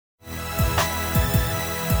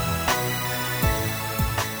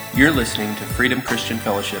You're listening to Freedom Christian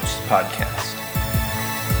Fellowship's podcast.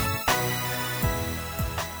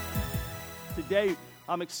 Today,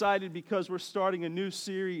 I'm excited because we're starting a new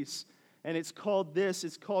series, and it's called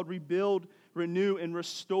Rebuild, Renew, and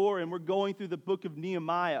Restore, and we're going through the book of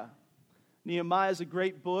Nehemiah. Nehemiah is a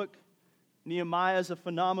great book. Nehemiah is a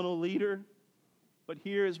phenomenal leader, but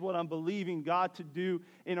here is what I'm believing God to do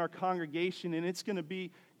in our congregation, and it's going to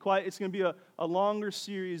be a longer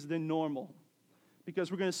series than normal,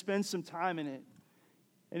 because we're going to spend some time in it.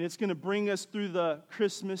 And it's going to bring us through the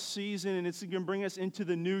Christmas season, and it's going to bring us into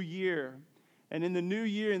the new year. And in the new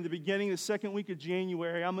year, in the beginning of the second week of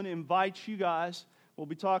January, I'm going to invite you guys, we'll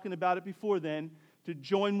be talking about it before then, to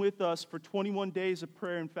join with us for 21 days of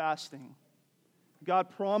prayer and fasting.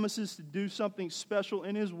 God promises to do something special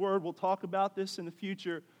in His Word. We'll talk about this in the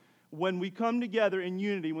future. When we come together in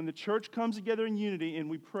unity, when the church comes together in unity and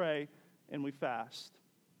we pray and we fast.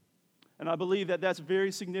 And I believe that that's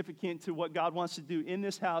very significant to what God wants to do in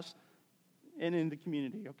this house and in the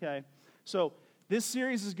community, okay? So this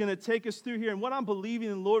series is going to take us through here. And what I'm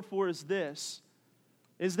believing in the Lord for is this,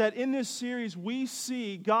 is that in this series we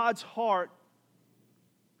see God's heart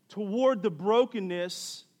toward the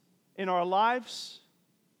brokenness in our lives,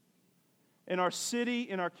 in our city,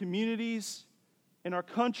 in our communities, in our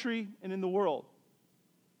country, and in the world.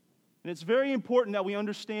 And it's very important that we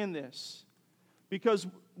understand this, because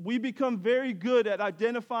we become very good at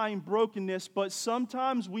identifying brokenness, but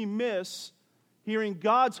sometimes we miss hearing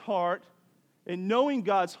God's heart and knowing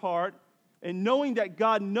God's heart and knowing that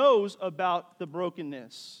God knows about the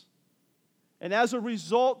brokenness. And as a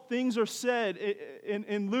result, things are said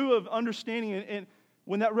in lieu of understanding, and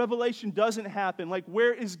when that revelation doesn't happen, like,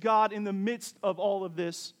 where is God in the midst of all of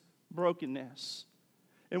this brokenness?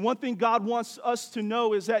 And one thing God wants us to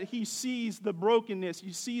know is that He sees the brokenness.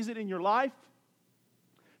 He sees it in your life.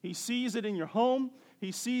 He sees it in your home.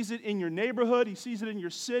 He sees it in your neighborhood. He sees it in your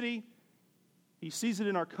city. He sees it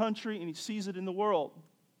in our country, and He sees it in the world.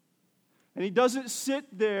 And He doesn't sit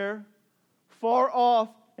there far off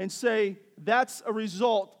and say, that's a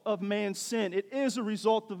result of man's sin. It is a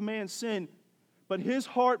result of man's sin. But His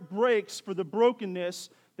heart breaks for the brokenness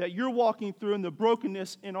that you're walking through and the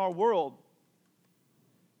brokenness in our world.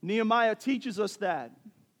 Nehemiah teaches us that.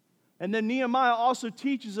 And then Nehemiah also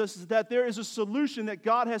teaches us that there is a solution that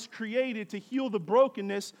God has created to heal the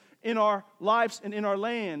brokenness in our lives and in our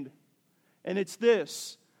land. And it's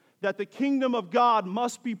this, that the kingdom of God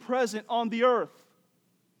must be present on the earth.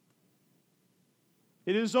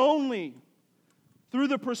 It is only through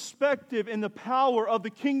the perspective and the power of the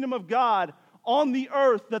kingdom of God on the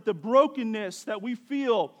earth that the brokenness that we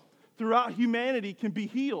feel throughout humanity can be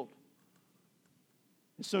healed.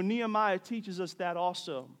 And so Nehemiah teaches us that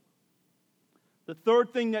also. The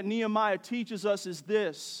third thing that Nehemiah teaches us is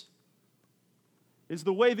this, is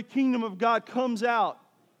the way the kingdom of God comes out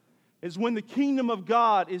is when the kingdom of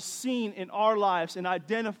God is seen in our lives and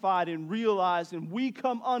identified and realized, and we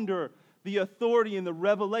come under the authority and the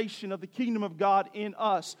revelation of the kingdom of God in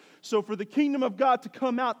us. So for the kingdom of God to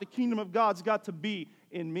come out, the kingdom of God's got to be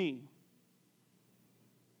in me.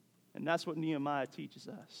 And that's what Nehemiah teaches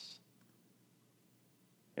us.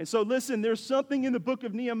 And so listen, there's something in the book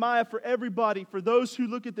of Nehemiah for everybody, for those who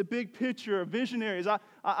look at the big picture, visionaries.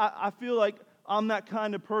 I feel like I'm that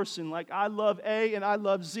kind of person. Like, I love A and I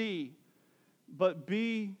love Z, but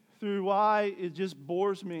B through Y, it just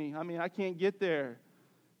bores me. I mean, I can't get there.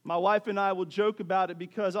 My wife and I will joke about it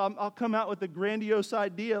because I'll come out with a grandiose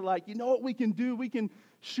idea like, you know what we can do? We can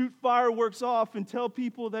shoot fireworks off and tell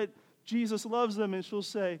people that Jesus loves them. And she'll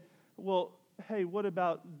say, well, hey, what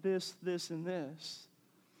about this, this, and this?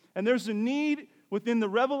 And there's a need within the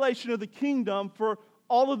revelation of the kingdom for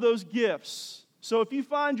all of those gifts. So if you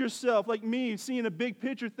find yourself, like me, seeing a big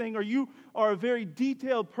picture thing, or you are a very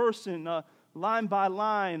detailed person, line by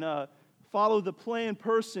line, follow the plan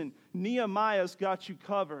person, Nehemiah's got you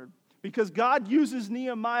covered. Because God uses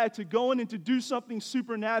Nehemiah to go in and to do something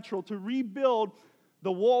supernatural, to rebuild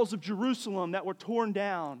the walls of Jerusalem that were torn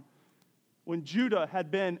down when Judah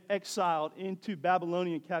had been exiled into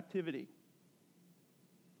Babylonian captivity.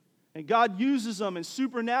 And God uses them, and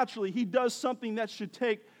supernaturally, He does something that should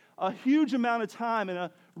take a huge amount of time in a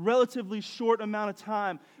relatively short amount of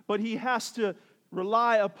time. But He has to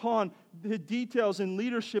rely upon the details and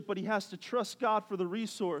leadership, but He has to trust God for the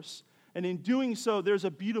resource. And in doing so, there's a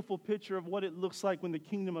beautiful picture of what it looks like when the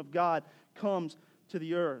kingdom of God comes to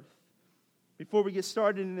the earth. Before we get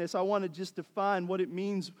started in this, I want to just define what it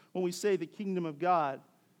means when we say the kingdom of God.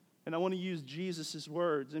 And I want to use Jesus'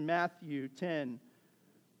 words in Matthew 10,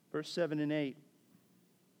 verse 7 and 8.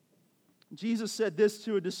 Jesus said this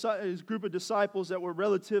to his group of disciples that were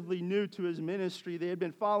relatively new to his ministry. They had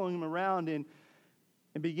been following him around and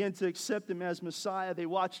began to accept him as Messiah. They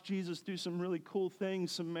watched Jesus do some really cool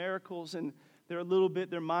things, some miracles, and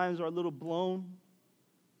their minds are a little blown.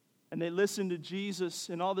 And they listened to Jesus,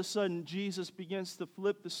 and all of a sudden, Jesus begins to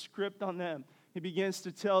flip the script on them. He begins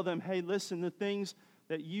to tell them, hey, listen, the things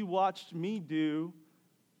that you watched me do,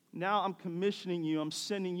 now I'm commissioning you. I'm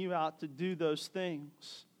sending you out to do those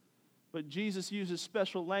things. But Jesus uses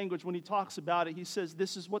special language when he talks about it. He says,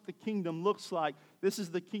 this is what the kingdom looks like. This is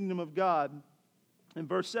the kingdom of God. In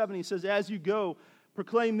verse 7, he says, as you go,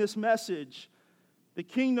 proclaim this message. The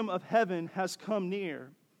kingdom of heaven has come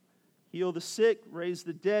near. Heal the sick, raise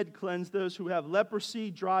the dead, cleanse those who have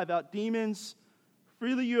leprosy, drive out demons.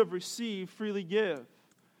 Freely you have received, freely give.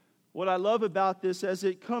 What I love about this as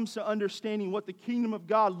it comes to understanding what the kingdom of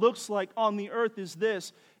God looks like on the earth is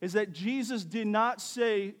that Jesus did not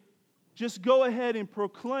say, just go ahead and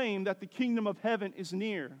proclaim that the kingdom of heaven is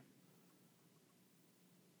near.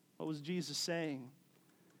 What was Jesus saying?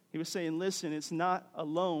 He was saying, listen, it's not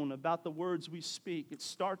alone about the words we speak. It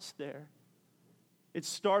starts there. It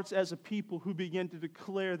starts as a people who begin to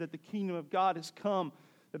declare that the kingdom of God has come,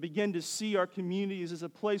 that begin to see our communities as a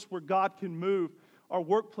place where God can move, our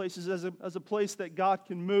workplaces as a place that God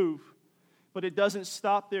can move. But it doesn't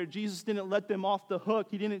stop there. Jesus didn't let them off the hook.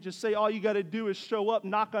 He didn't just say, all you got to do is show up,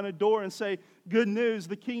 knock on a door, and say, good news,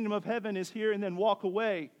 the kingdom of heaven is here, and then walk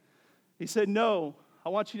away. He said, no, I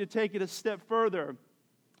want you to take it a step further.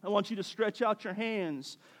 I want you to stretch out your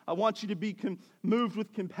hands. I want you to be moved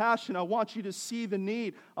with compassion. I want you to see the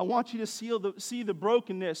need. I want you to see the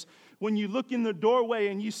brokenness. When you look in the doorway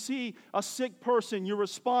and you see a sick person, your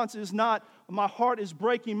response is not, my heart is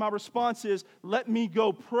breaking. My response is, let me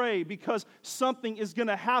go pray, because something is going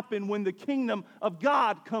to happen when the kingdom of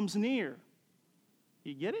God comes near.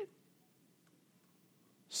 You get it?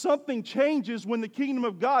 Something changes when the kingdom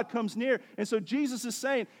of God comes near. And so Jesus is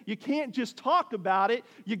saying, you can't just talk about it.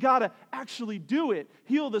 You got to actually do it.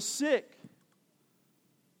 Heal the sick.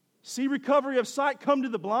 See recovery of sight come to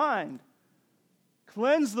the blind.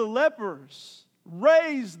 Cleanse the lepers.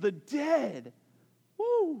 Raise the dead.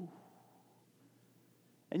 Woo!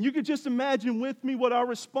 And you could just imagine with me what our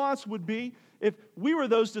response would be if we were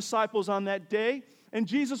those disciples on that day and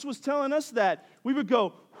Jesus was telling us that. We would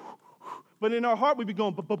go, but in our heart, we'd be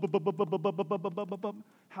going,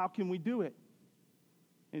 how can we do it?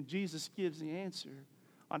 And Jesus gives the answer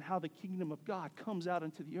on how the kingdom of God comes out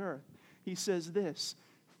into the earth. He says this,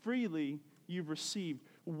 freely you've received.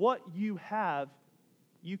 What you have,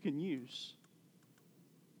 you can use.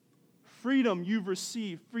 Freedom you've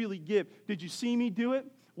received, freely give. Did you see me do it?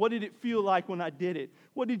 What did it feel like when I did it?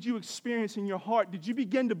 What did you experience in your heart? Did you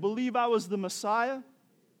begin to believe I was the Messiah?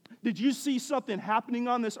 Did you see something happening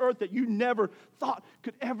on this earth that you never thought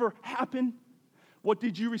could ever happen? What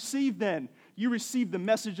did you receive then? You received the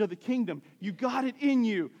message of the kingdom. You got it in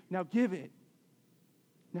you. Now give it.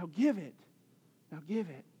 Now give it. Now give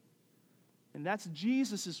it. And that's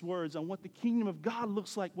Jesus' words on what the kingdom of God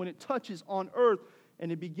looks like when it touches on earth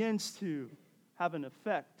and it begins to have an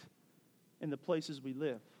effect in the places we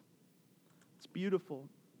live. It's beautiful.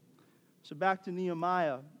 So back to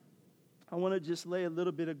Nehemiah. I want to just lay a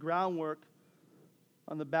little bit of groundwork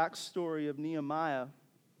on the backstory of Nehemiah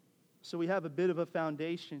so we have a bit of a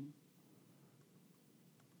foundation.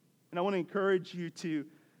 And I want to encourage you to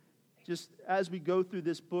just, as we go through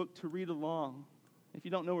this book, to read along. If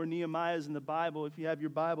you don't know where Nehemiah is in the Bible, if you have your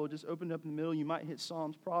Bible, just open it up in the middle. You might hit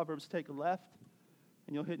Psalms, Proverbs, take a left,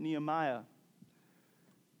 and you'll hit Nehemiah.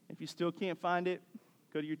 If you still can't find it,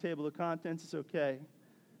 go to your table of contents. It's okay.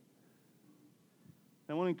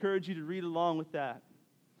 I want to encourage you to read along with that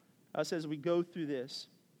us as we go through this.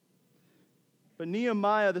 But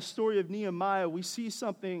Nehemiah, the story of Nehemiah, we see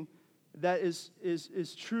something that is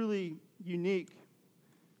truly unique.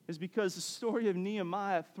 Is because the story of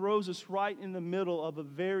Nehemiah throws us right in the middle of a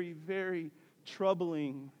very, very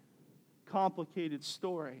troubling, complicated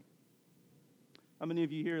story. How many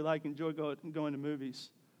of you here enjoy going to movies?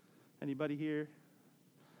 Anybody here?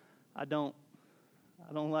 I don't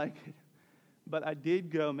like it. But I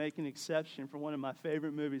did go make an exception for one of my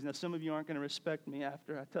favorite movies. Now, some of you aren't going to respect me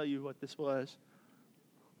after I tell you what this was.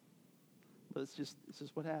 But it's just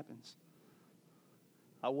what happens.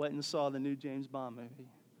 I went and saw the new James Bond movie.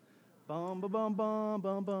 Bum, ba, bum, bum,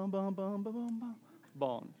 bum, bum, bum, bum, bum, bum.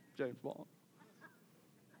 Bond, James Bond.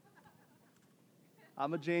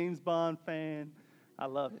 I'm a James Bond fan. I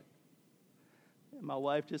love it. And my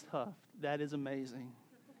wife just huffed. That is amazing.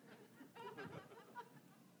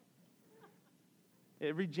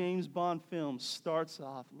 Every James Bond film starts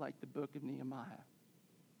off like the book of Nehemiah.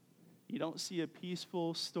 You don't see a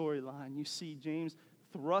peaceful storyline. You see James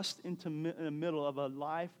thrust into the middle of a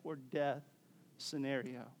life or death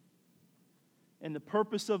scenario. And the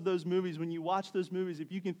purpose of those movies, when you watch those movies,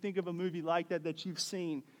 if you can think of a movie like that you've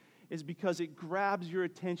seen, is because it grabs your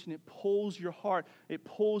attention, it pulls your heart, it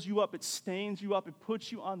pulls you up, it stains you up, it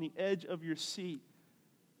puts you on the edge of your seat.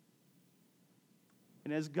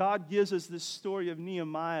 And as God gives us this story of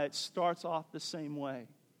Nehemiah, it starts off the same way.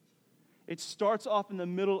 It starts off in the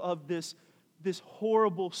middle of this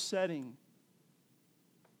horrible setting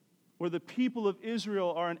where the people of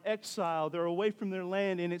Israel are in exile, they're away from their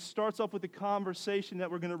land, and it starts off with a conversation that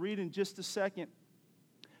we're going to read in just a second,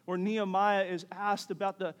 where Nehemiah is asked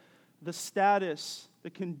about the status, the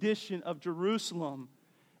condition of Jerusalem,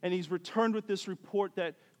 and he's returned with this report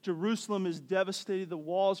that Jerusalem is devastated, the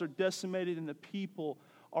walls are decimated, and the people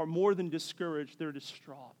are more than discouraged, they're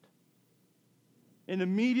distraught. And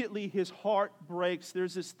immediately his heart breaks.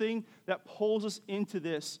 There's this thing that pulls us into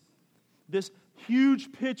this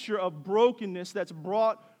huge picture of brokenness that's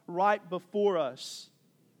brought right before us.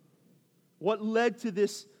 What led to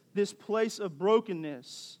this place of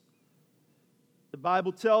brokenness? The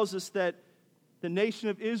Bible tells us that the nation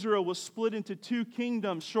of Israel was split into two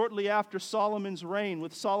kingdoms shortly after Solomon's reign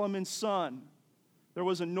with Solomon's son. There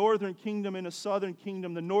was a northern kingdom and a southern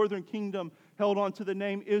kingdom. The northern kingdom held on to the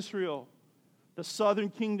name Israel. The southern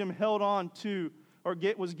kingdom held on to,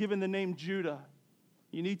 was given the name Judah.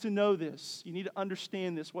 You need to know this. You need to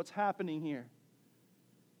understand this, what's happening here.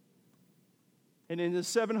 And in the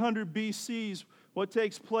 700 BCs, what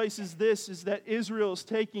takes place is that Israel is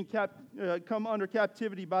come under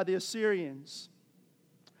captivity by the Assyrians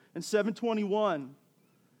in 721.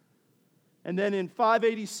 And then in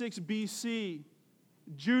 586 BC,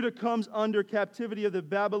 Judah comes under captivity of the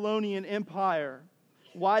Babylonian Empire.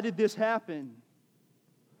 Why did this happen?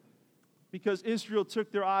 Because Israel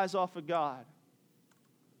took their eyes off of God.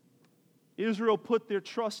 Israel put their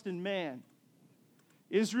trust in man.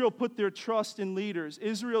 Israel put their trust in leaders.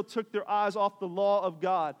 Israel took their eyes off the law of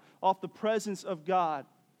God, off the presence of God,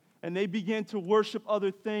 and they began to worship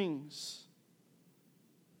other things.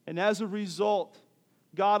 And as a result,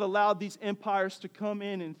 God allowed these empires to come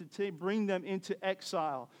in and to bring them into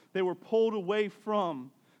exile. They were pulled away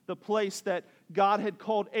from the place that God had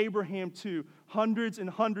called Abraham to hundreds and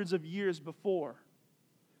hundreds of years before.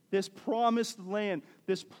 This promised land,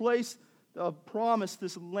 this place of promise,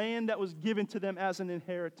 this land that was given to them as an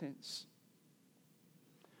inheritance.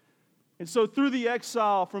 And so through the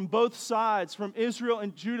exile from both sides, from Israel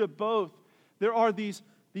and Judah both, there are these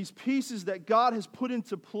pieces that God has put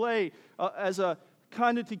into play as a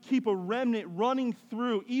kind of to keep a remnant running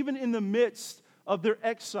through, even in the midst of their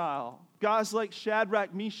exile. Guys like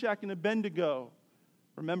Shadrach, Meshach, and Abednego.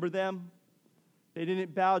 Remember them? They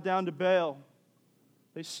didn't bow down to Baal.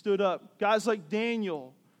 They stood up. Guys like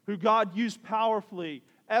Daniel, who God used powerfully.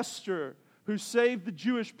 Esther, who saved the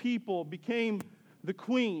Jewish people, became the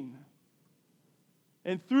queen.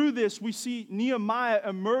 And through this, we see Nehemiah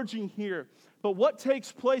emerging here. But what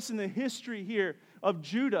takes place in the history here of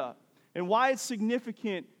Judah and why it's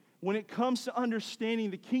significant when it comes to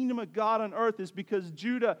understanding the kingdom of God on earth is because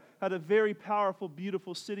Judah had a very powerful,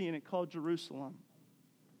 beautiful city in it called Jerusalem.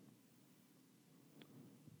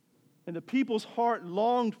 And the people's heart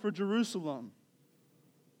longed for Jerusalem.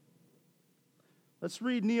 Let's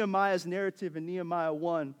read Nehemiah's narrative in Nehemiah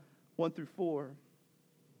 1 through 4.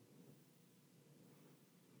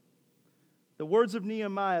 The words of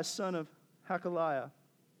Nehemiah, son of Hakaliah.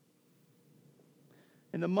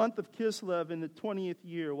 In the month of Kislev, in the 20th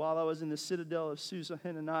year, while I was in the citadel of Susa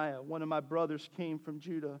Hananiah, one of my brothers came from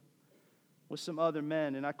Judah with some other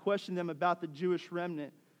men, and I questioned them about the Jewish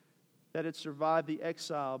remnant that had survived the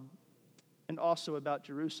exile and also about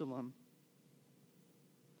Jerusalem.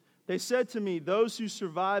 They said to me, "Those who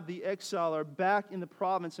survived the exile are back in the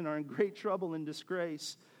province and are in great trouble and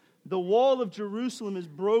disgrace. The wall of Jerusalem is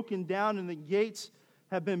broken down and the gates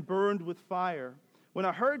have been burned with fire." When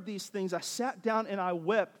I heard these things, I sat down and I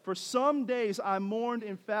wept. For some days I mourned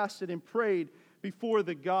and fasted and prayed before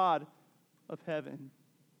the God of heaven.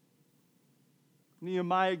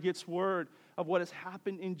 Nehemiah gets word of what has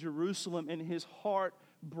happened in Jerusalem, and his heart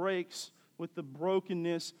breaks with the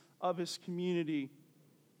brokenness of his community.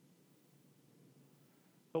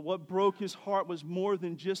 But what broke his heart was more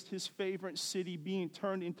than just his favorite city being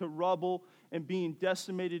turned into rubble and being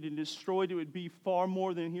decimated and destroyed. It would be far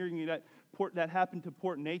more than hearing that happened to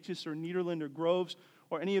Port Neches or Nederland or Groves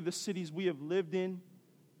or any of the cities we have lived in.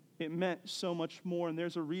 It meant so much more, and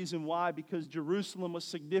there's a reason why, because Jerusalem was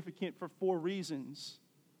significant for 4 reasons.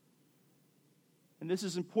 And this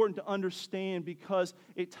is important to understand because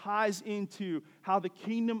it ties into how the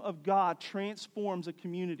kingdom of God transforms a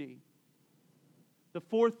community. The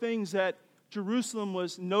four things that Jerusalem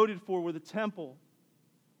was noted for were the temple.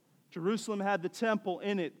 Jerusalem had the temple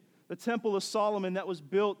in it, the temple of Solomon that was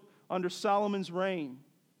built under Solomon's reign.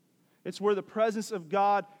 It's where the presence of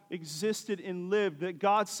God existed and lived, that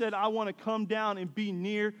God said, I want to come down and be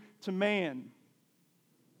near to man.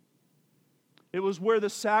 It was where the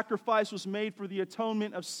sacrifice was made for the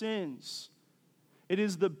atonement of sins. It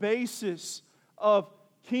is the basis of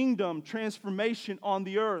kingdom transformation on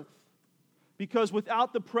the earth. Because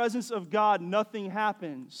without the presence of God, nothing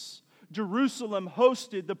happens. Jerusalem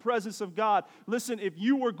hosted the presence of God. Listen, if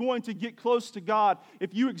you were going to get close to God,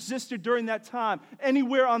 if you existed during that time,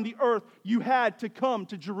 anywhere on the earth, you had to come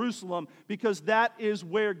to Jerusalem because that is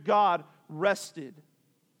where God rested.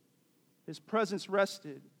 His presence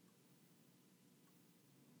rested.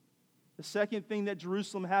 The second thing that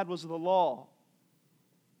Jerusalem had was the law.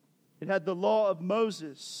 It had the law of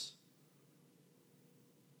Moses.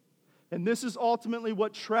 And this is ultimately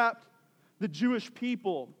what trapped the Jewish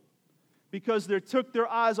people, because they took their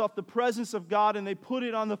eyes off the presence of God and they put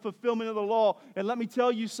it on the fulfillment of the law. And let me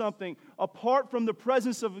tell you something, apart from the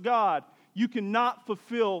presence of God, you cannot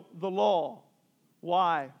fulfill the law.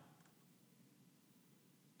 Why?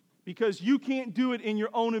 Because you can't do it in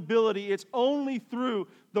your own ability. It's only through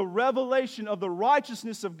the revelation of the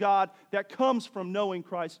righteousness of God that comes from knowing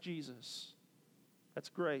Christ Jesus. That's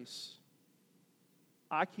grace.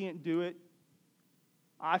 I can't do it.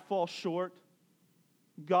 I fall short.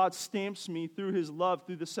 God stamps me through His love,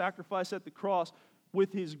 through the sacrifice at the cross,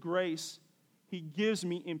 with His grace. He gives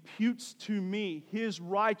me, imputes to me His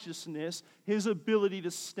righteousness, His ability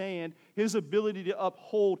to stand, His ability to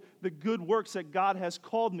uphold the good works that God has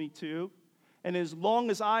called me to. And as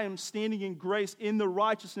long as I am standing in grace in the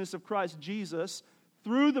righteousness of Christ Jesus,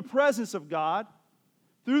 through the presence of God,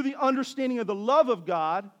 through the understanding of the love of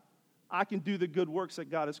God, I can do the good works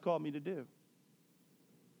that God has called me to do.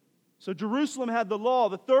 So Jerusalem had the law.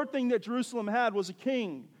 The third thing that Jerusalem had was a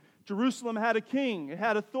king. Jerusalem had a king. It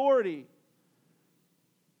had authority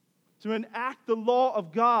to enact the law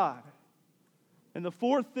of God. And the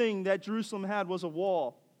fourth thing that Jerusalem had was a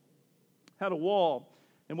wall. It had a wall.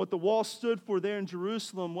 And what the wall stood for there in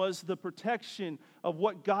Jerusalem was the protection of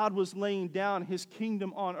what God was laying down, His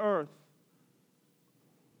kingdom on earth.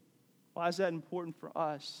 Why is that important for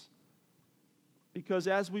us? Because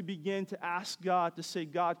as we begin to ask God to say,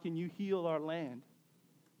 God, can you heal our land?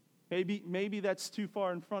 Maybe that's too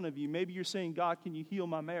far in front of you. Maybe you're saying, God, can you heal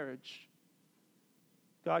my marriage?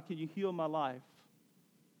 God, can you heal my life?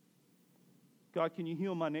 God, can you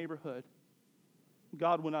heal my neighborhood?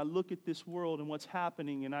 God, when I look at this world and what's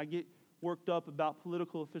happening and I get worked up about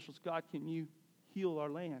political officials, God, can you heal our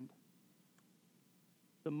land?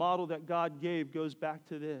 The model that God gave goes back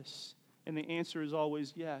to this, and the answer is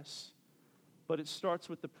always yes. But it starts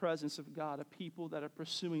with the presence of God, a people that are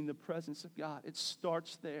pursuing the presence of God. It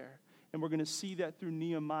starts there. And we're going to see that through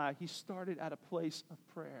Nehemiah. He started at a place of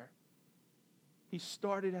prayer. He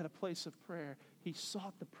started at a place of prayer. He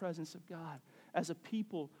sought the presence of God. As a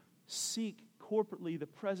people seek corporately the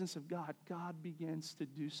presence of God, God begins to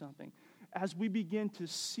do something. As we begin to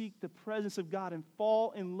seek the presence of God and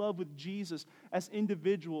fall in love with Jesus as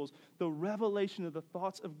individuals, the revelation of the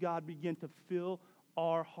thoughts of God begin to fill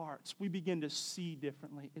our hearts. We begin to see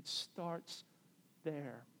differently. It starts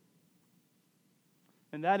there.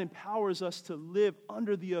 And that empowers us to live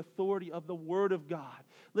under the authority of the Word of God.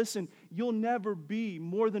 Listen, you'll never be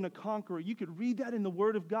more than a conqueror. You could read that in the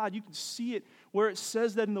Word of God. You can see it where it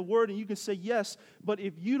says that in the Word, and you can say yes. But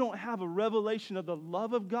if you don't have a revelation of the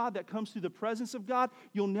love of God that comes through the presence of God,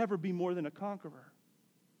 you'll never be more than a conqueror.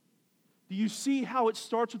 Do you see how it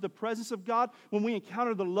starts with the presence of God when we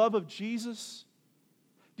encounter the love of Jesus?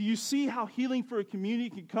 Do you see how healing for a community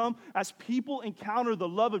can come as people encounter the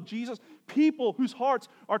love of Jesus? People whose hearts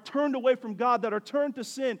are turned away from God, that are turned to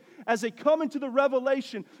sin, as they come into the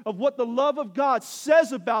revelation of what the love of God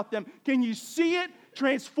says about them. Can you see it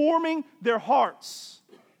transforming their hearts?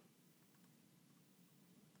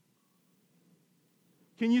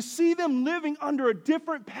 Can you see them living under a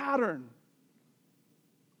different pattern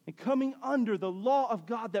and coming under the law of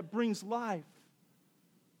God that brings life?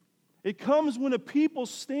 It comes when a people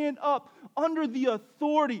stand up under the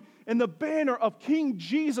authority and the banner of King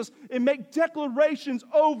Jesus and make declarations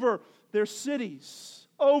over their cities,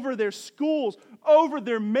 over their schools, over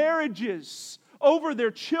their marriages, over their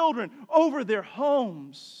children, over their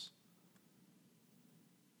homes.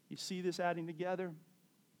 You see this adding together?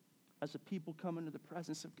 As the people come into the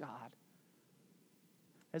presence of God,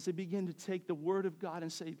 as they begin to take the Word of God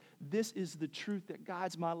and say, this is the truth that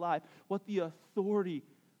guides my life, what the authority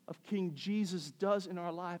of King Jesus does in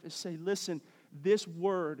our life is say, listen, this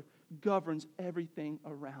Word governs everything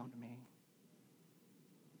around me.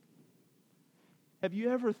 Have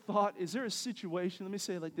you ever thought, is there a situation, let me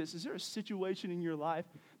say it like this, is there a situation in your life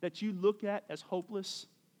that you look at as hopeless?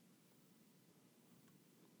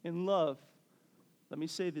 In love, let me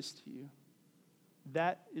say this to you,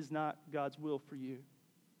 that is not God's will for you.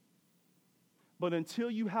 But until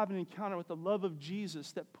you have an encounter with the love of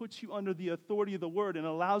Jesus that puts you under the authority of the Word and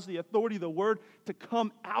allows the authority of the Word to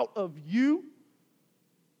come out of you,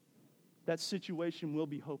 that situation will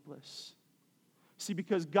be hopeless. See,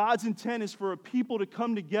 because God's intent is for a people to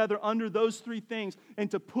come together under those three things and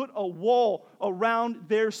to put a wall around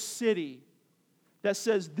their city that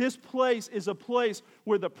says this place is a place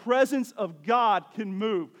where the presence of God can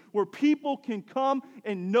move, where people can come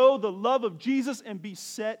and know the love of Jesus and be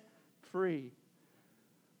set free.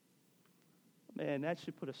 Man, that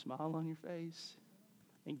should put a smile on your face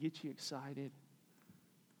and get you excited.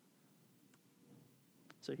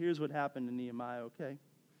 So here's what happened to Nehemiah, okay?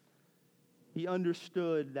 He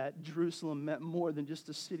understood that Jerusalem meant more than just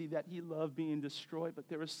a city that he loved being destroyed, but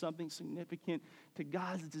there was something significant to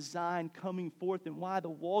God's design coming forth and why the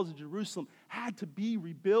walls of Jerusalem had to be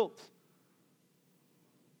rebuilt.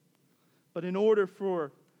 But in order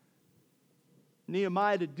for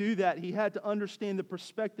Nehemiah to do that, he had to understand the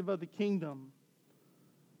perspective of the kingdom.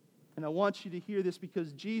 And I want you to hear this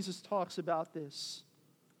because Jesus talks about this.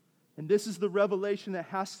 And this is the revelation that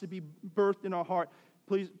has to be birthed in our heart.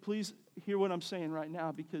 Please hear what I'm saying right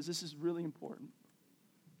now because this is really important.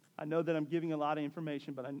 I know that I'm giving a lot of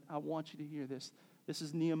information, but I want you to hear this. This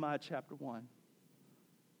is Nehemiah chapter 1.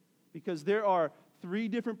 Because there are three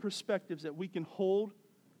different perspectives that we can hold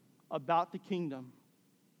about the kingdom.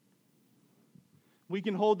 We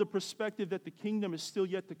can hold the perspective that the kingdom is still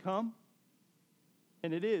yet to come,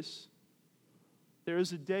 and it is. There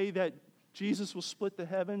is a day that Jesus will split the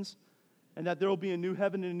heavens and that there will be a new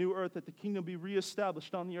heaven and a new earth, that the kingdom will be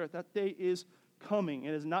reestablished on the earth. That day is coming.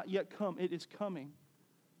 It has not yet come. It is coming.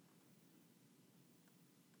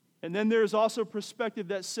 And then there is also a perspective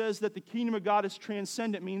that says that the kingdom of God is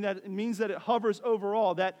transcendent, means that it hovers over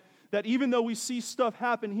all, that even though we see stuff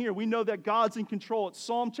happen here, we know that God's in control. It's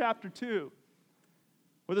Psalm chapter 2,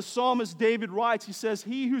 where the psalmist David writes, he says,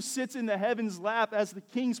 "He who sits in the heavens laughs as the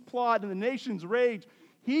kings plot and the nations rage.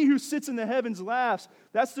 He who sits in the heavens laughs."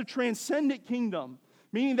 That's the transcendent kingdom,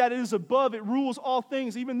 meaning that it is above, it rules all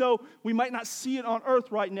things, even though we might not see it on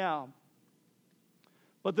earth right now.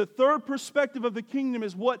 But the third perspective of the kingdom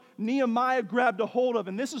is what Nehemiah grabbed a hold of,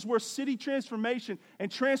 and this is where city transformation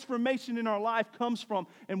and transformation in our life comes from,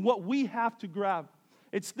 and what we have to grab.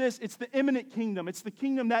 It's this, it's the imminent kingdom. It's the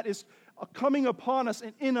kingdom that is coming upon us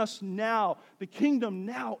and in us now, the kingdom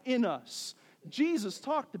now in us. Jesus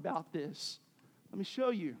talked about this. Let me show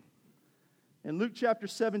you. In Luke chapter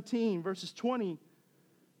 17, verses 20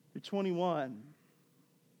 through 21,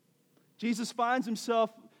 Jesus finds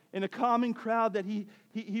himself in a common crowd that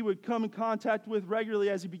he would come in contact with regularly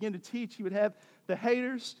as he began to teach. He would have the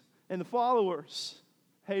haters and the followers.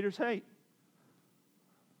 Haters hate.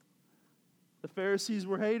 The Pharisees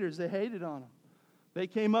were haters. They hated on him. They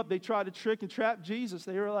came up, they tried to trick and trap Jesus.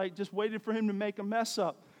 They were like just waited for him to make a mess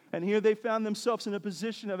up. And here they found themselves in a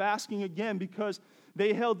position of asking again because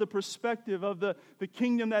they held the perspective of the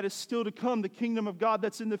kingdom that is still to come, the kingdom of God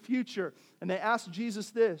that's in the future. And they asked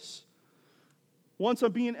Jesus this. Once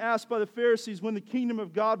on being asked by the Pharisees when the kingdom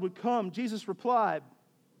of God would come, Jesus replied,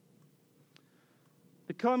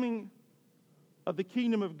 "The coming of the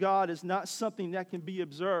kingdom of God is not something that can be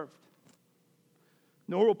observed.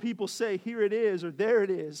 Nor will people say, 'Here it is,' or 'There it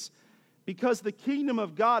is,' because the kingdom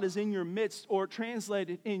of God is in your midst," or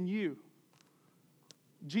translated, in you.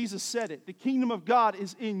 Jesus said it. The kingdom of God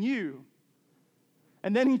is in you.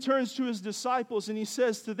 And then he turns to his disciples and he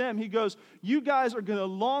says to them, he goes, "You guys are going to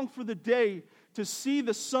long for the day to see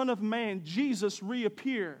the Son of Man, Jesus,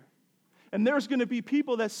 reappear." And there's going to be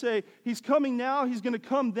people that say, "He's coming now, he's going to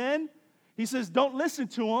come then." He says, don't listen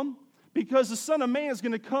to him, because the Son of Man is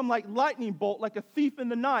going to come like lightning bolt, like a thief in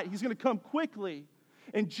the night. He's going to come quickly.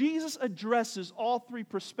 And Jesus addresses all three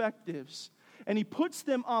perspectives. And he puts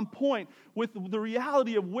them on point with the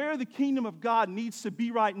reality of where the kingdom of God needs to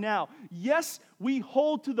be right now. Yes, we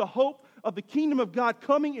hold to the hope of the kingdom of God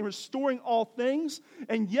coming and restoring all things.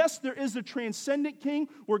 And yes, there is a transcendent king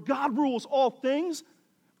where God rules all things.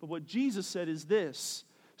 But what Jesus said is this: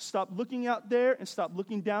 stop looking out there and stop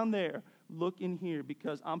looking down there. Look in here,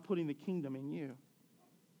 because I'm putting the kingdom in you.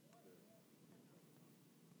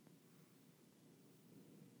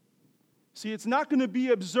 See, it's not going to be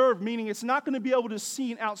observed, meaning it's not going to be able to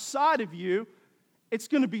seen outside of you. It's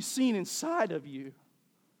going to be seen inside of you.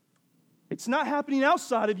 It's not happening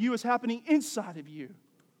outside of you, it's happening inside of you.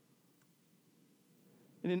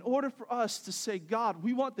 And in order for us to say, God,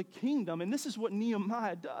 we want the kingdom, and this is what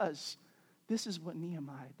Nehemiah does. This is what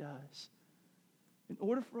Nehemiah does. In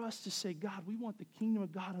order for us to say, God, we want the kingdom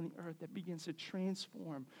of God on the earth that begins to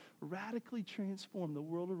transform, radically transform the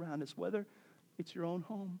world around us, whether it's your own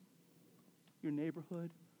home, your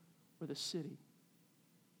neighborhood, or the city.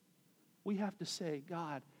 We have to say,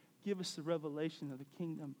 God, give us the revelation of the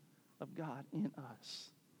kingdom of God in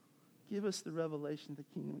us. Give us the revelation of the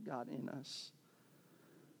kingdom of God in us.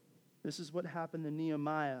 This is what happened to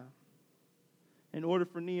Nehemiah. In order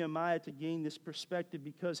for Nehemiah to gain this perspective,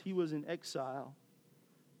 because he was in exile,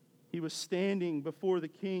 he was standing before the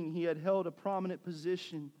king. He had held a prominent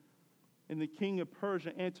position in the king of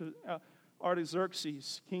Persia,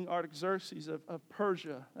 Artaxerxes, King Artaxerxes of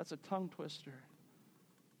Persia. That's a tongue twister.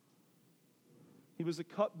 He was a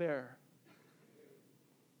cupbearer.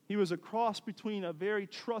 He was a cross between a very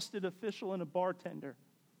trusted official and a bartender.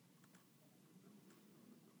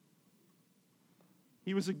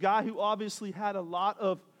 He was a guy who obviously had a lot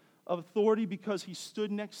of authority because he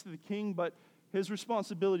stood next to the king, but his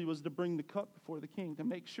responsibility was to bring the cup before the king, to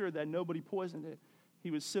make sure that nobody poisoned it. He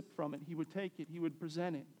would sip from it. He would take it. He would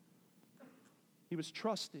present it. He was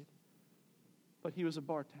trusted, but he was a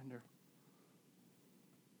bartender.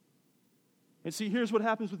 And see, here's what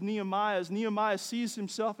happens with Nehemiah. As Nehemiah sees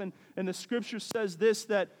himself, and the scripture says this,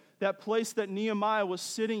 that place that Nehemiah was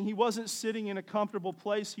sitting, he wasn't sitting in a comfortable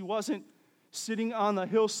place. He wasn't sitting on the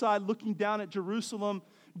hillside looking down at Jerusalem,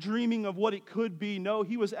 dreaming of what it could be. No,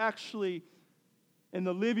 he was actually in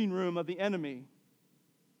the living room of the enemy.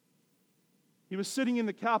 He was sitting in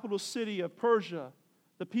the capital city of Persia,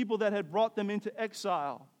 the people that had brought them into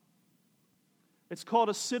exile. It's called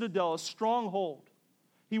a citadel, a stronghold.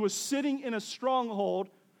 He was sitting in a stronghold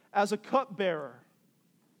as a cupbearer.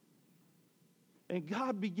 And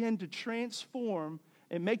God began to transform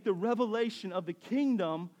and make the revelation of the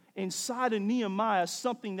kingdom inside of Nehemiah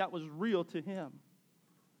something that was real to him.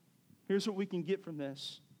 Here's what we can get from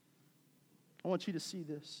this. I want you to see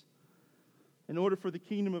this. In order for the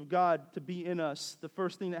kingdom of God to be in us, the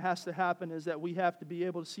first thing that has to happen is that we have to be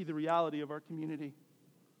able to see the reality of our community,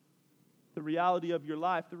 the reality of your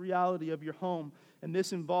life, the reality of your home. And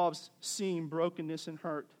this involves seeing brokenness and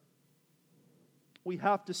hurt. We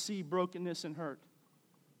have to see brokenness and hurt.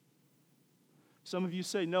 Some of you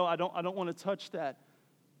say, no, I don't want to touch that.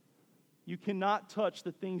 You cannot touch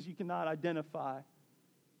the things you cannot identify.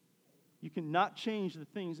 You cannot change the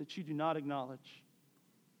things that you do not acknowledge.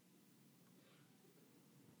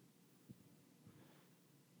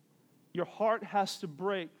 Your heart has to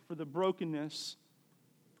break for the brokenness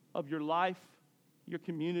of your life, your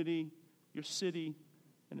community, your city,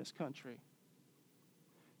 and this country.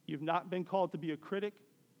 You've not been called to be a critic.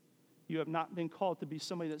 You have not been called to be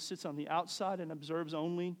somebody that sits on the outside and observes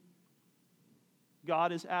only.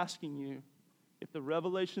 God is asking you, if the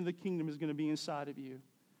revelation of the kingdom is going to be inside of you,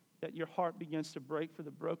 that your heart begins to break for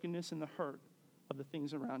the brokenness and the hurt of the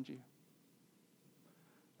things around you.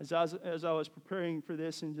 As I was preparing for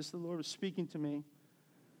this and just the Lord was speaking to me,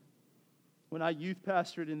 when I youth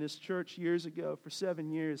pastored in this church years ago for 7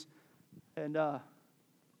 years, and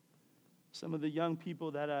some of the young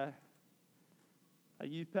people that I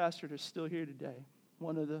youth pastored are still here today.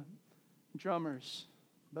 One of the drummers,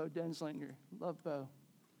 Bo Denslinger. Love Bo.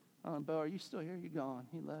 Bo, are you still here? You gone?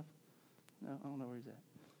 He left? No, I don't know where he's at.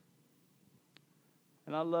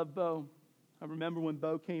 And I love Bo. I remember when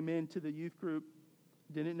Bo came into the youth group,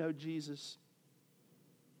 didn't know Jesus.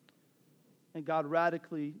 And God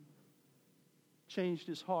radically changed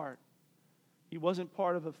his heart. He wasn't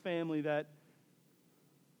part of a family that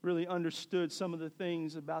really understood some of the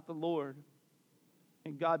things about the Lord.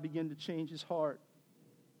 And God began to change his heart.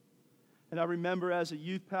 And I remember as a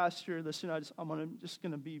youth pastor, listen, I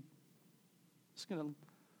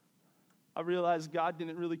realized God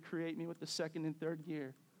didn't really create me with the second and third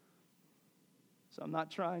gear. So I'm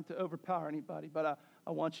not trying to overpower anybody, but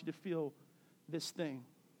I want you to feel this thing.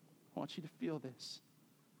 I want you to feel this.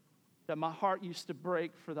 That my heart used to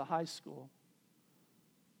break for the high school.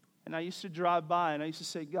 And I used to drive by and I used to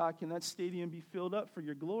say, God, can that stadium be filled up for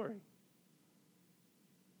your glory?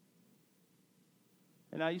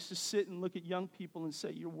 And I used to sit and look at young people and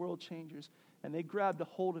say, you're world changers. And they grabbed a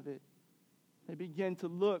hold of it. They began to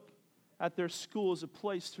look at their school as a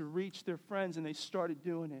place to reach their friends, and they started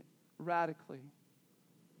doing it radically.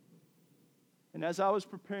 And as I was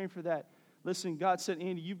preparing for that, listen, God said,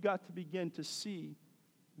 Andy, you've got to begin to see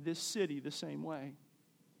this city the same way.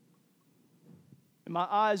 And my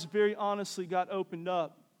eyes very honestly got opened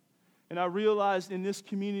up. And I realized in this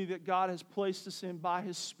community that God has placed us in by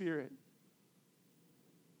His Spirit,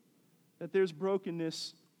 that there's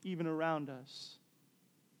brokenness even around us.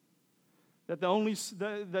 That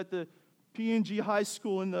the P&G High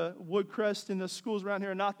School and the Woodcrest and the schools around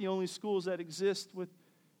here are not the only schools that exist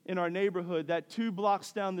in our neighborhood. That 2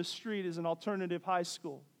 blocks down the street is an alternative high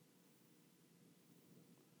school,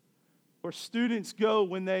 where students go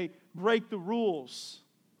when they break the rules.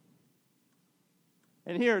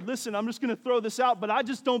 And here, listen, I'm just going to throw this out, but I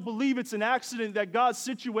just don't believe it's an accident that God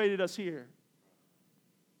situated us here.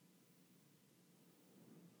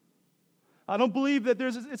 I don't believe that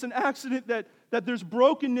it's an accident that there's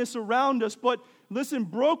brokenness around us, but listen,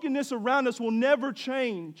 brokenness around us will never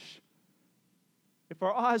change if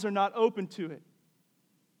our eyes are not open to it.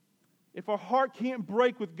 If our heart can't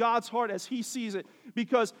break with God's heart as He sees it.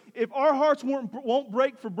 Because if our hearts won't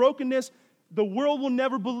break for brokenness, the world will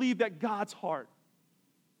never believe that God's heart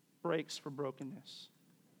breaks for brokenness.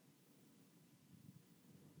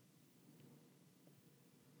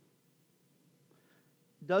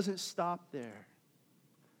 Doesn't stop there.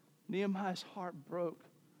 Nehemiah's heart broke.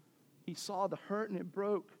 He saw the hurt and it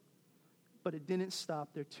broke. But it didn't stop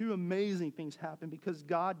there. 2 amazing things happened because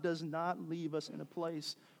God does not leave us in a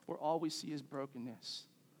place where all we see is brokenness.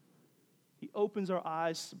 He opens our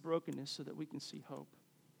eyes to brokenness so that we can see hope.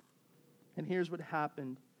 And here's what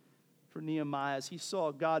happened for Nehemiah. As he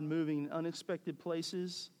saw God moving in unexpected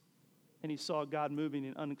places, and he saw God moving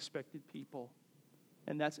in unexpected people.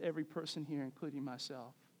 And that's every person here, including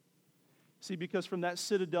myself. See, because from that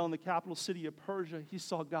citadel in the capital city of Persia, he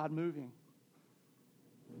saw God moving.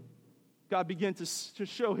 God began to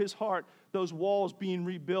show His heart, those walls being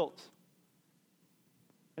rebuilt.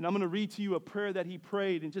 And I'm going to read to you a prayer that he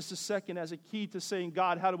prayed in just a second as a key to saying,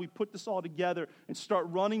 God, how do we put this all together and start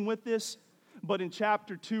running with this? But in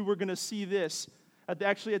chapter 2, we're going to see this.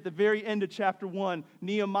 Actually, at the very end of chapter 1,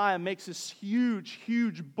 Nehemiah makes this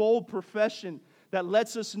huge, bold profession that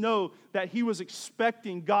lets us know that he was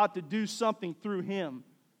expecting God to do something through him.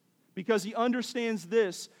 Because he understands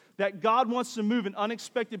this, that God wants to move in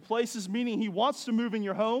unexpected places, meaning He wants to move in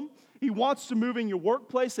your home. He wants to move in your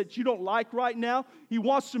workplace that you don't like right now. He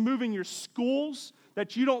wants to move in your schools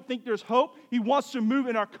that you don't think there's hope. He wants to move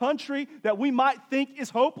in our country that we might think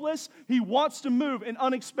is hopeless. He wants to move in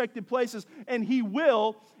unexpected places, and He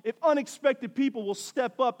will if unexpected people will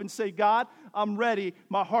step up and say, God, I'm ready.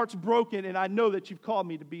 My heart's broken, and I know that You've called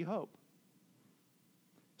me to be hope.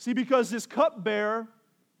 See, because this cupbearer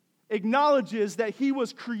acknowledges that he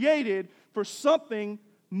was created for something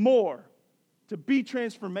more, to be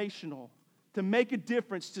transformational, to make a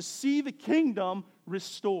difference, to see the kingdom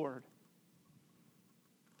restored.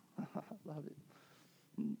 I love it.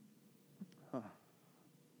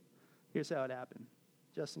 Here's how it happened.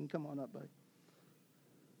 Justin, come on up, buddy.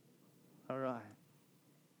 All right.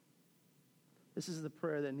 This is the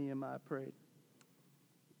prayer that Nehemiah prayed.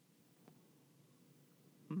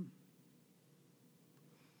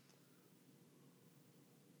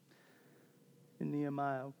 In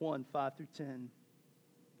Nehemiah 1, 5 through 10.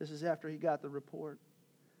 This is after he got the report.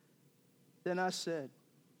 Then I said,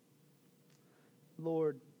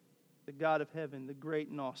 Lord, the God of heaven, the great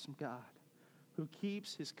and awesome God, who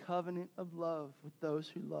keeps His covenant of love with those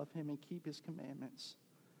who love Him and keep His commandments.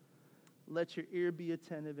 Let your ear be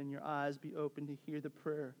attentive and your eyes be open to hear the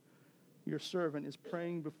prayer your servant is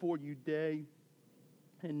praying before you day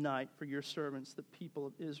and night for your servants, the people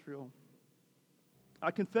of Israel. I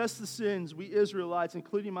confess the sins we Israelites,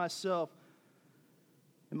 including myself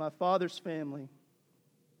and my father's family,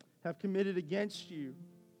 have committed against You.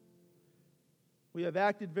 We have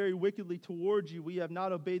acted very wickedly towards You. We have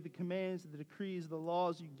not obeyed the commands, the decrees, the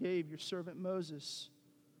laws You gave your servant Moses.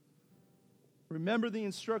 Remember the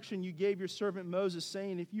instruction You gave your servant Moses,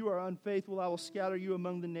 saying, if you are unfaithful, I will scatter you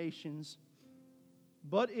among the nations.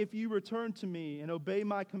 But if you return to Me and obey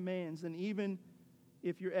My commands, then even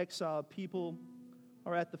if your exiled people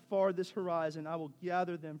are at the farthest horizon, I will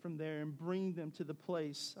gather them from there and bring them to the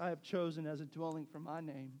place I have chosen as a dwelling for My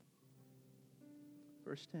name.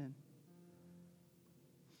 Verse 10.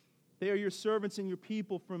 They are Your servants and Your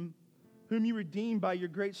people, from whom You redeemed by Your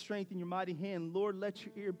great strength and Your mighty hand. Lord, let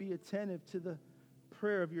Your ear be attentive to the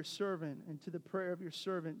prayer of Your servant and to the prayer of Your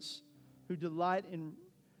servants who delight in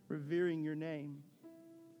revering Your name.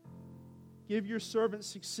 Give Your servant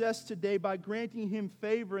success today by granting him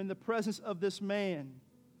favor in the presence of this man.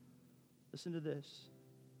 Listen to this.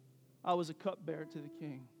 I was a cupbearer to the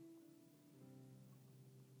king.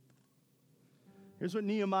 Here's what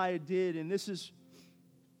Nehemiah did, and this is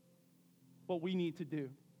what we need to do.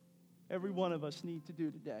 Every one of us need to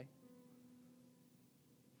do today.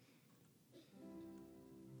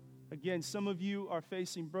 Again, some of you are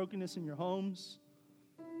facing brokenness in your homes.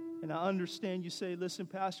 And I understand you say, listen,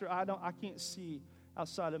 Pastor, I can't see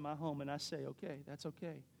outside of my home. And I say, okay, that's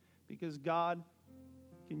okay. Because God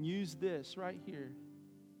can use this right here,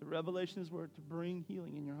 the revelation of His Word, to bring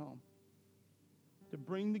healing in your home. To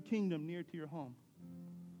bring the kingdom near to your home.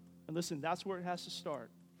 And listen, that's where it has to start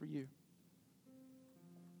for you.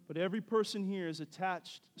 But every person here is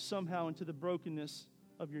attached somehow into the brokenness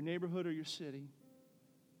of your neighborhood or your city.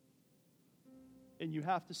 And you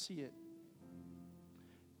have to see it.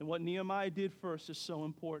 And what Nehemiah did first is so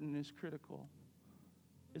important and is critical,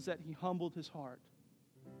 is that he humbled his heart.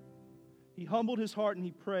 He humbled his heart and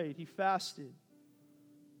he prayed. He fasted.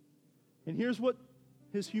 And here's what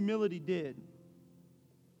his humility did.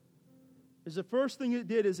 Is the first thing it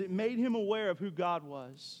did is it made him aware of who God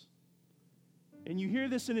was. And you hear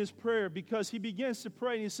this in his prayer because he begins to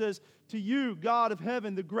pray and he says, to you, God of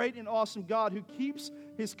heaven, the great and awesome God who keeps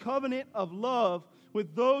His covenant of love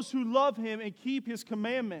with those who love Him and keep His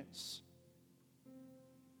commandments.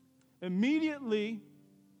 Immediately,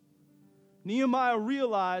 Nehemiah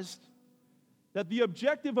realized that the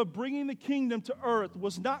objective of bringing the kingdom to earth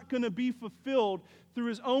was not going to be fulfilled through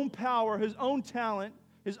his own power, his own talent,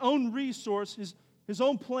 his own resource, his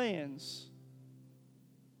own plans.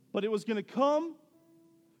 But it was going to come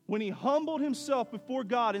when he humbled himself before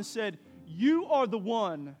God and said, you are the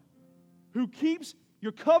one who keeps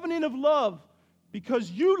your covenant of love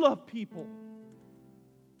because you love people.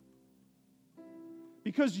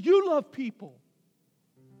 Because you love people.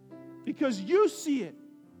 Because you see it.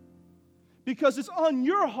 Because it's on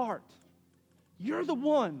your heart. You're the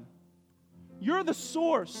one. You're the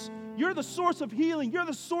source. You're the source of healing. You're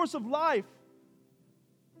the source of life.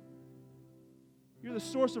 You're the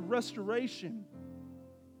source of restoration.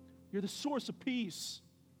 You're the source of peace.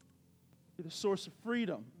 You're the source of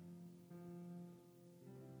freedom.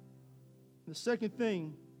 The second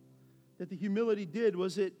thing that the humility did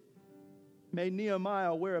was it made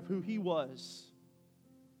Nehemiah aware of who he was.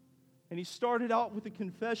 And he started out with a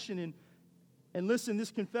confession. And listen,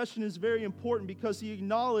 this confession is very important because he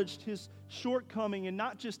acknowledged his shortcoming, and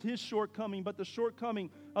not just his shortcoming, but the shortcoming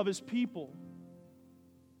of his people.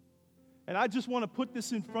 And I just want to put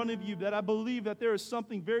this in front of you, that I believe that there is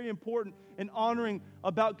something very important and honoring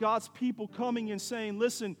about God's people coming and saying,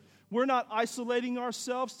 listen, we're not isolating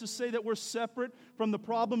ourselves to say that we're separate from the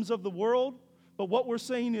problems of the world, but what we're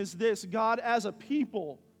saying is this: God, as a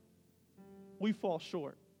people, we fall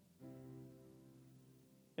short.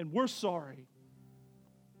 And we're sorry.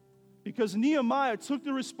 Because Nehemiah took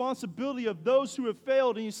the responsibility of those who have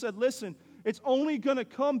failed, and he said, listen, it's only going to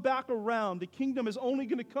come back around. The kingdom is only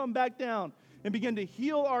going to come back down and begin to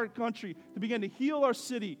heal our country, to begin to heal our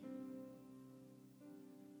city,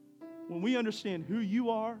 when we understand who you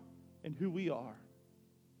are and who we are.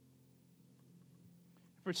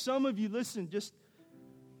 For some of you, listen, just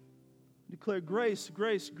declare grace,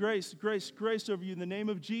 grace, grace, grace, grace over you in the name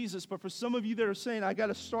of Jesus. But for some of you that are saying, I got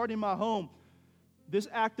to start in my home, this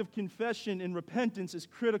act of confession and repentance is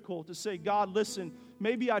critical to say, God, listen,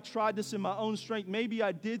 maybe I tried this in my own strength. Maybe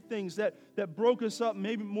I did things that broke us up,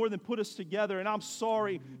 maybe more than put us together. And I'm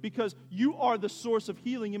sorry, because you are the source of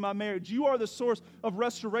healing in my marriage. You are the source of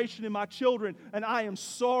restoration in my children. And I am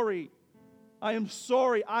sorry. I am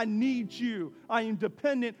sorry. I need you. I am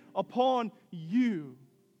dependent upon you.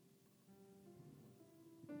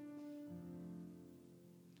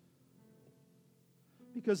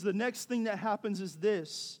 Because the next thing that happens is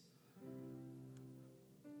this.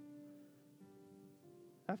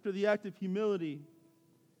 After the act of humility,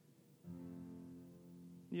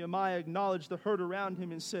 Nehemiah acknowledged the hurt around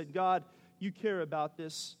him and said, God, you care about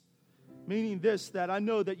this. Meaning this, that I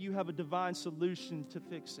know that you have a divine solution to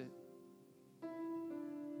fix it.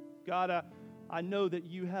 God, I know that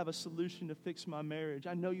you have a solution to fix my marriage.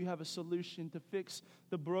 I know you have a solution to fix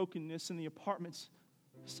the brokenness in the apartments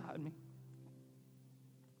beside me.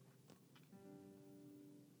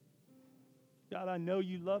 God, I know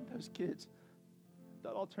you love those kids.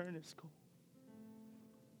 That alternative school.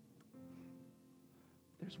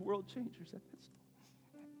 There's world changers at that school.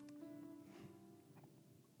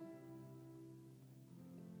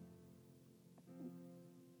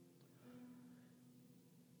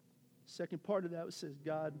 Second part of that says,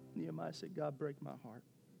 Nehemiah said, God, break my heart.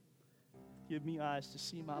 Give me eyes to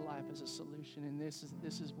see my life as a solution. And this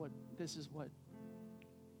is what does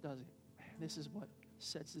it. This is what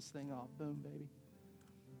sets this thing off. Boom, baby.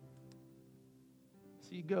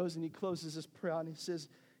 So he goes and he closes his prayer and he says,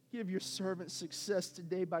 give your servant success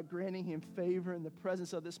today by granting him favor in the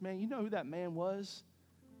presence of this man. You know who that man was?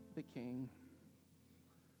 The king.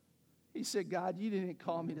 He said, God, you didn't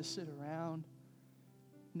call me to sit around.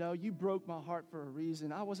 No, you broke my heart for a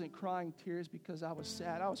reason. I wasn't crying tears because I was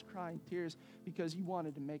sad. I was crying tears because you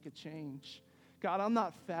wanted to make a change. God, I'm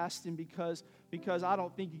not fasting because I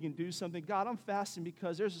don't think you can do something. God, I'm fasting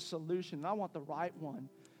because there's a solution, and I want the right one.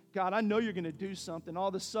 God, I know you're going to do something. All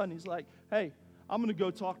of a sudden, he's like, hey, I'm going to go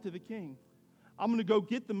talk to the king. I'm going to go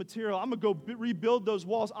get the material. I'm going to go rebuild those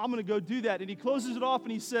walls. I'm going to go do that. And he closes it off,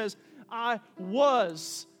 and he says, I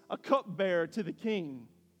was a cupbearer to the king.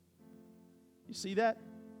 You see that?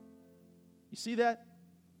 You see that?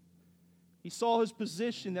 He saw his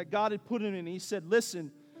position that God had put him in, and he said,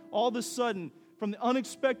 listen, all of a sudden, from the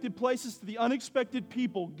unexpected places to the unexpected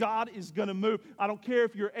people, God is going to move. I don't care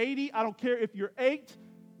if you're 80. I don't care if you're 8.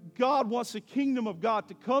 God wants the kingdom of God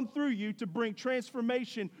to come through you to bring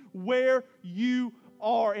transformation where you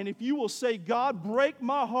are. And if you will say, God, break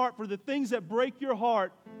my heart for the things that break your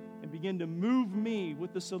heart, and begin to move me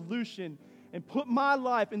with the solution and put my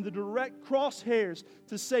life in the direct crosshairs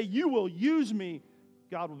to say you will use me,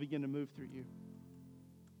 God will begin to move through you.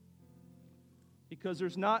 Because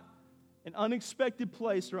there's not an unexpected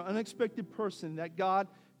place or an unexpected person that God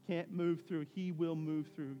can't move through. He will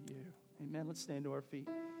move through you. Amen. Let's stand to our feet.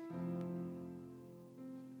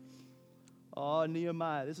 Oh,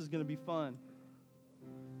 Nehemiah, this is going to be fun.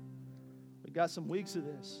 We got some weeks of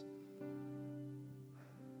this.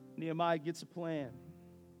 Nehemiah gets a plan.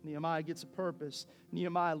 Nehemiah gets a purpose.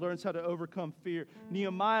 Nehemiah learns how to overcome fear.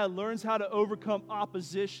 Nehemiah learns how to overcome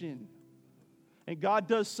opposition. And God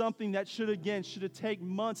does something that should have taken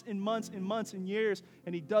months and months and months and years,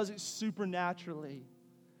 and he does it supernaturally.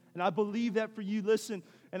 And I believe that for you. Listen,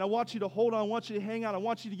 and I want you to hold on. I want you to hang on. I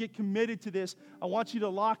want you to get committed to this. I want you to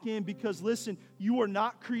lock in because, listen, you are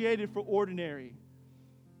not created for ordinary.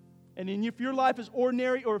 And if your life is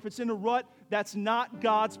ordinary or if it's in a rut, that's not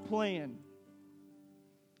God's plan.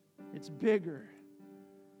 It's bigger.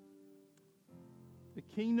 The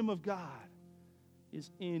kingdom of God is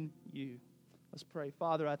in you. Let's pray.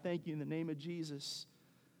 Father, I thank you in the name of Jesus.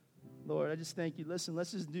 Lord, I just thank you. Listen,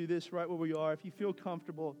 let's just do this right where we are. If you feel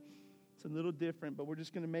comfortable, it's a little different, but we're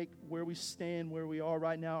just going to make where we stand, where we are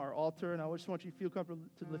right now, our altar, and I just want you to feel comfortable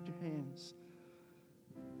to lift your hands.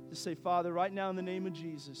 Just say, Father, right now in the name of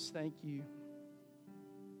Jesus, thank you.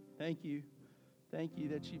 Thank you. Thank you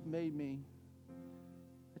that you've made me.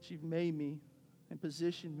 That you've made me and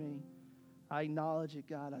positioned me. I acknowledge it,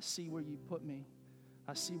 God. I see where you put me.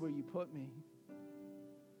 I see where you put me.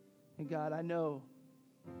 And God, I know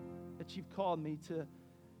that you've called me to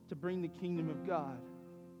bring the kingdom of God,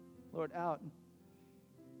 Lord, out.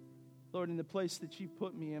 Lord, in the place that you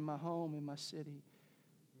put me, in my home, in my city.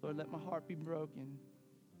 Lord, let my heart be broken.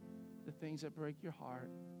 The things that break your heart.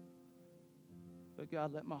 But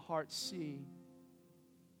God, let my heart see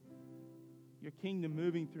your kingdom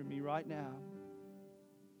moving through me right now.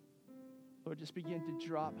 Lord, just begin to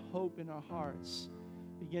drop hope in our hearts.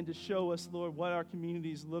 Begin to show us, Lord, what our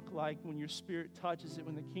communities look like when your Spirit touches it,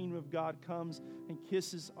 when the kingdom of God comes and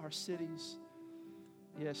kisses our cities.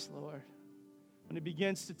 Yes, Lord. When it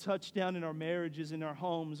begins to touch down in our marriages, in our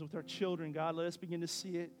homes, with our children, God, let us begin to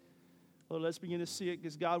see it. Lord, let's begin to see it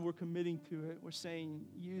because, God, we're committing to it. We're saying,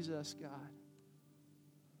 use us, God.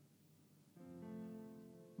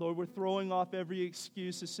 Lord, we're throwing off every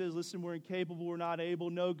excuse that says, listen, we're incapable, we're not able.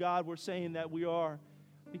 No, God, we're saying that we are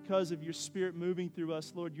because of your Spirit moving through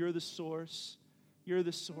us. Lord, you're the source. You're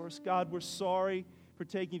the source. God, we're sorry for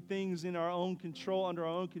taking things in our own control, under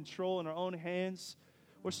our own control, in our own hands.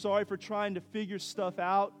 We're sorry for trying to figure stuff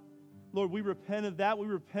out. Lord, we repent of that. We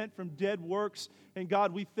repent from dead works. And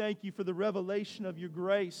God, we thank you for the revelation of your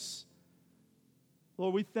grace.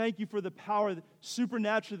 Lord, we thank you for the power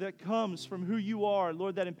supernatural that comes from who you are,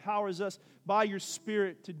 Lord, that empowers us by your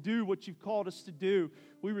Spirit to do what you've called us to do.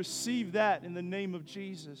 We receive that in the name of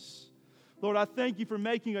Jesus. Lord, I thank you for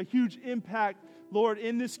making a huge impact, Lord,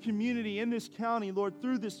 in this community, in this county, Lord,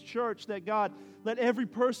 through this church, that God, let every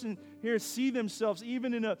person here see themselves,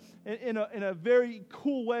 even in a very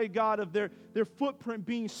cool way, God, of their footprint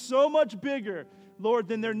being so much bigger, Lord,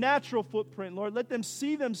 than their natural footprint. Lord, let them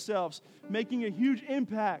see themselves making a huge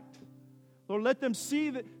impact. Lord, let them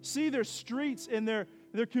see their streets and their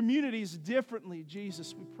communities differently.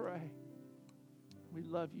 Jesus, we pray. We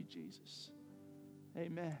love you, Jesus.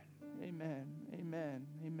 Amen. Amen. Amen.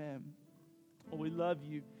 Amen. Well, we love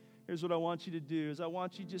you. Here's what I want you to do is I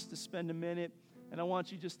want you just to spend a minute and I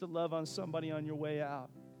want you just to love on somebody on your way out.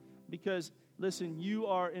 Because, listen, you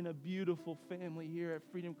are in a beautiful family here at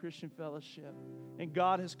Freedom Christian Fellowship. And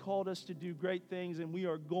God has called us to do great things, and we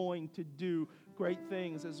are going to do great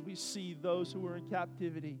things as we see those who are in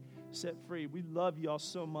captivity set free. We love y'all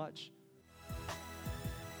so much.